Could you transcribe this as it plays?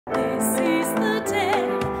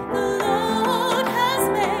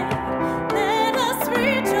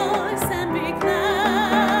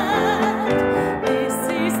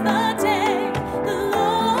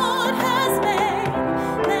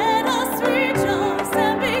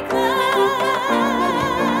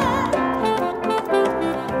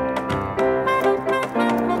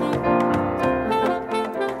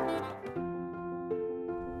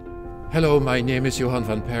my name is Johan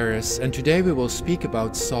van Parys, and today we will speak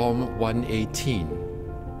about Psalm 118.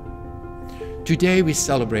 Today we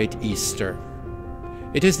celebrate Easter.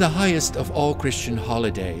 It is the highest of all Christian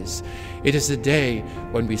holidays. It is the day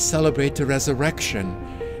when we celebrate the resurrection,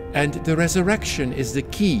 and the resurrection is the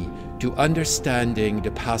key to understanding the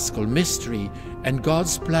Paschal mystery and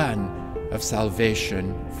God's plan of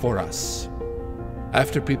salvation for us.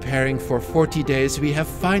 After preparing for 40 days, we have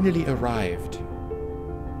finally arrived.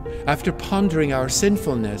 After pondering our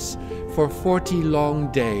sinfulness for 40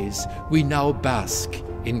 long days, we now bask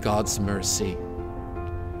in God's mercy.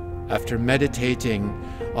 After meditating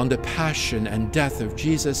on the passion and death of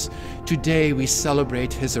Jesus, today we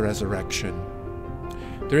celebrate his resurrection.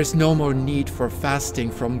 There is no more need for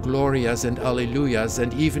fasting from glorias and alleluias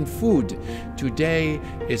and even food. Today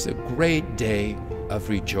is a great day of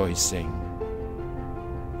rejoicing.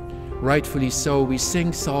 Rightfully so, we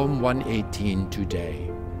sing Psalm 118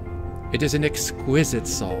 today. It is an exquisite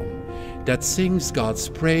psalm that sings God's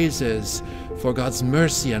praises for God's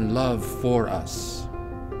mercy and love for us.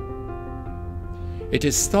 It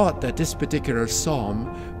is thought that this particular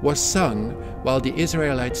psalm was sung while the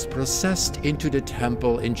Israelites processed into the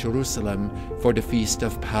temple in Jerusalem for the feast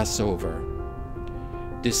of Passover.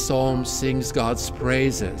 This psalm sings God's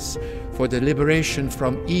praises for the liberation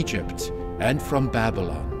from Egypt and from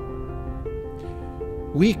Babylon.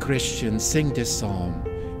 We Christians sing this psalm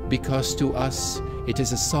because to us it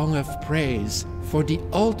is a song of praise for the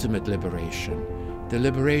ultimate liberation, the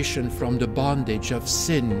liberation from the bondage of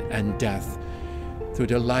sin and death through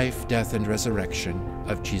the life, death, and resurrection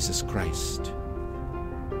of Jesus Christ.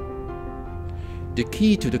 The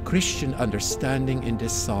key to the Christian understanding in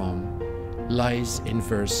this psalm lies in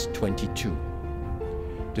verse 22.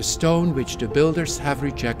 The stone which the builders have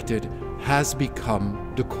rejected has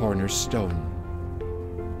become the cornerstone.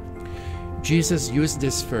 Jesus used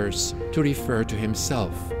this verse to refer to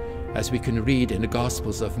himself, as we can read in the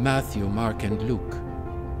Gospels of Matthew, Mark, and Luke.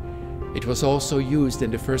 It was also used in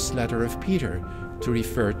the first letter of Peter to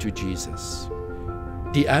refer to Jesus.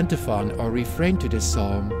 The antiphon or refrain to this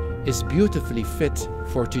psalm is beautifully fit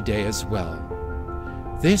for today as well.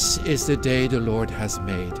 This is the day the Lord has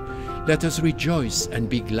made. Let us rejoice and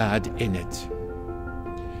be glad in it.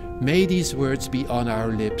 May these words be on our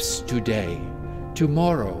lips today,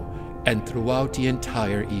 tomorrow, and throughout the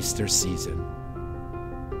entire Easter season.